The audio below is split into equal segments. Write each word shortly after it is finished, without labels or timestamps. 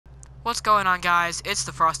What's going on, guys? It's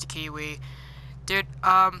the Frosty Kiwi. Dude,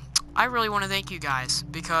 I really want to thank you guys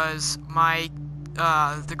because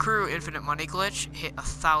the Crew Infinite Money glitch hit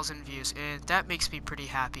 1,000 views, and that makes me pretty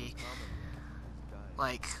happy.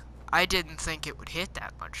 Like, I didn't think it would hit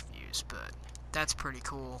that much views, but that's pretty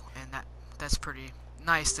cool, and that's pretty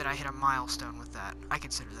nice that I hit a milestone with that. I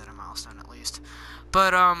consider that a milestone, at least.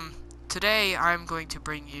 But, today I'm going to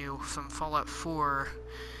bring you some Fallout 4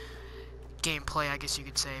 gameplay, I guess you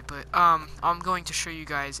could say, but I'm going to show you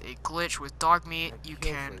guys a glitch with dog meat. You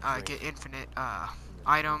can get infinite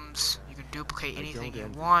items. You can duplicate anything you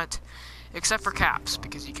want, except for caps,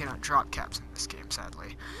 because you cannot drop caps in this game,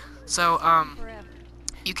 sadly. So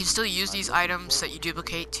you can still use these items that you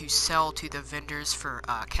duplicate to sell to the vendors for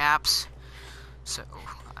caps. So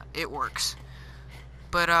it works.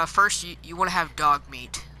 But first, you want to have dog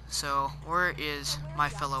meat. So where is my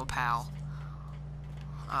fellow pal?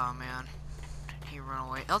 Oh man. He run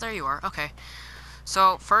away. Oh, there you are. Okay.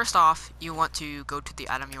 So, first off, you want to go to the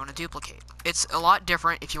item you want to duplicate. It's a lot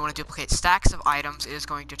different if you want to duplicate stacks of items. It is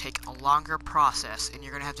going to take a longer process, and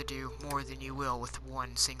you're going to have to do more than you will with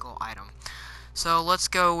one single item. So, let's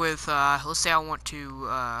go with, let's say I want to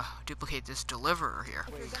duplicate this deliverer here.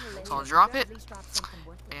 So, I'll drop it,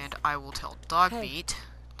 and I will tell dog meat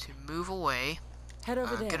to move away, get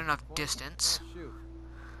enough distance.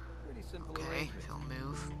 Okay, he'll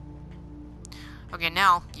move. Okay,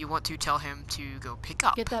 now you want to tell him to go pick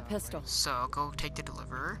up. Get that pistol. So go take the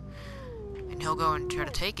deliverer, and he'll go and try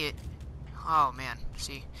to take it. Oh man,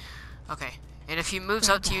 see. Okay, and if he moves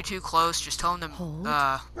up to you too close, just tell him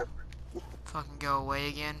to fucking go away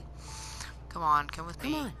again. Come on, come with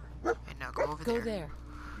me. And now go over there. Go there.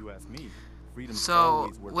 You ask me.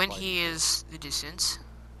 So when he is the distance,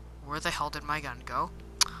 where the hell did my gun go?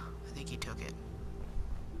 I think he took it.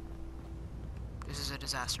 This is a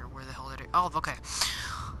disaster. Where the hell did it? Oh, okay.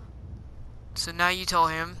 So now you tell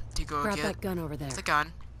him to go Grab get that gun over there. the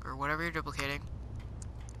gun, or whatever you're duplicating.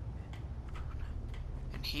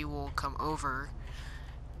 And he will come over.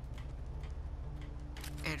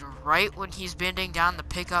 And right when he's bending down to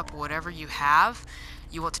pick up whatever you have,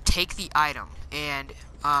 you want to take the item. And,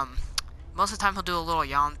 most of the time he'll do a little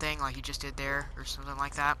yawn thing like he just did there, or something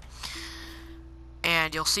like that.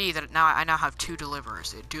 And you'll see that I now have 2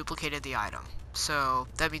 deliverers. It duplicated the item. So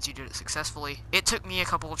that means you did it successfully. It took me a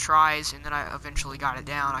couple of tries, and then I eventually got it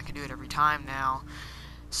down. I can do it every time now.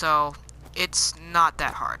 So it's not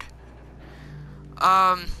that hard.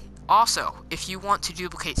 Also, if you want to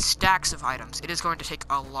duplicate stacks of items, it is going to take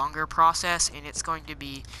a longer process, and it's going to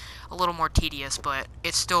be a little more tedious, but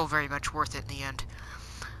it's still very much worth it in the end.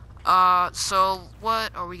 So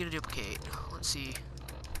what are we gonna duplicate? Let's see.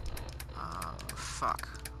 Fuck.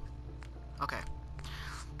 Okay.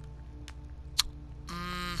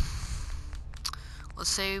 Let's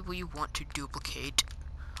say we want to duplicate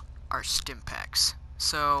our stim packs.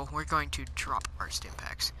 So we're going to drop our stim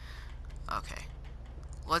packs. Okay.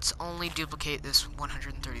 Let's only duplicate this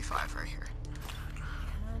 135 right here.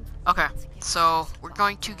 Okay. So we're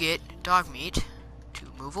going to get dog meat to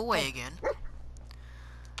move away again.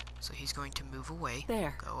 So he's going to move away.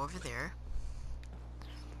 There. Go over there.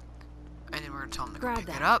 And then we're going to tell him to go Grab pick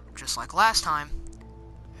that. it up, just like last time.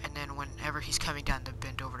 And then whenever he's coming down to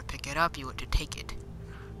bend over to pick it up, you want to take it.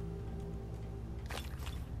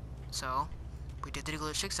 So, we did the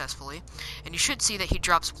glitch successfully. And you should see that he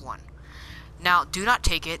drops 1. Now, do not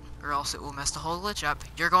take it, or else it will mess the whole glitch up.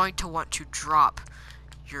 You're going to want to drop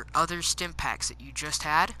your other stim packs that you just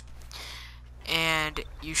had. And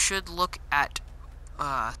you should look at,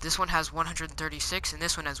 this one has 136, and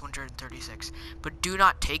this one has 136. But do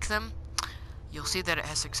not take them. You'll see that it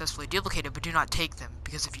has successfully duplicated, but do not take them,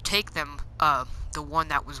 because if you take them, the one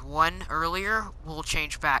that was 1 earlier will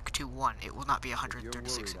change back to 1. It will not be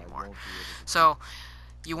 136 anymore. So,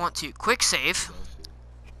 you want to quick save,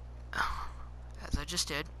 as I just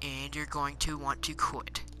did, and you're going to want to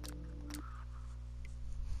quit.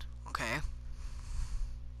 Okay.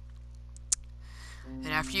 And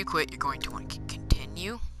after you quit, you're going to want to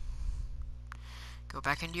continue. Go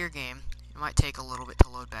back into your game. It might take a little bit to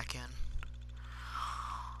load back in.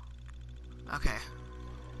 Okay.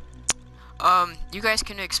 You guys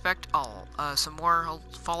can expect some more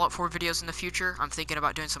Fallout 4 videos in the future. I'm thinking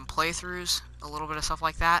about doing some playthroughs, a little bit of stuff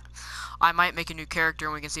like that. I might make a new character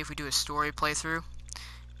and we can see if we do a story playthrough,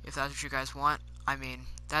 if that's what you guys want. I mean,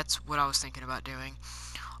 that's what I was thinking about doing.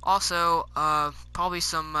 Also, probably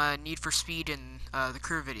some Need for Speed and the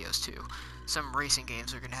Crew videos too. Some racing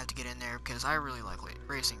games are gonna have to get in there because I really like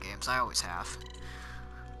racing games. I always have.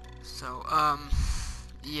 So,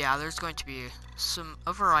 yeah, there's going to be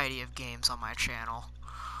a variety of games on my channel.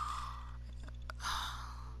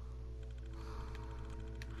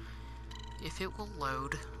 if it will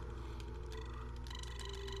load.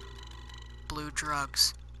 Blue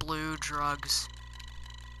drugs. Blue drugs.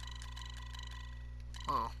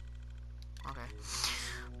 Oh. Okay.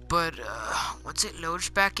 But, once it loads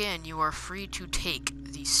back in, you are free to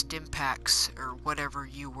take the stim packs, or whatever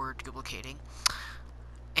you were duplicating,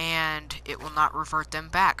 and it will not revert them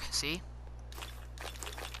back, see?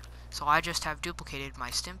 So I just have duplicated my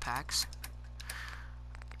stim packs,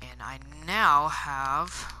 and I now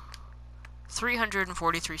have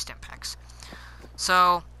 343 stim packs.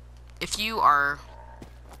 So, if you are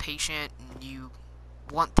patient and you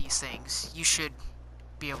want these things, you should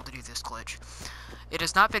be able to do this glitch. It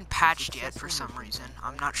has not been patched yet for some reason.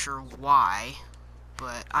 I'm not sure why,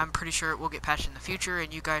 but I'm pretty sure it will get patched in the future,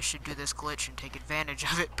 and you guys should do this glitch and take advantage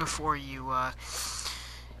of it before you,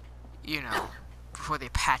 you know, before they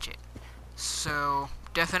patch it. So,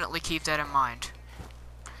 definitely keep that in mind.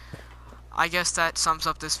 I guess that sums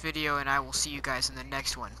up this video, and I will see you guys in the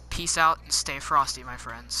next one. Peace out, and stay frosty, my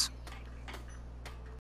friends.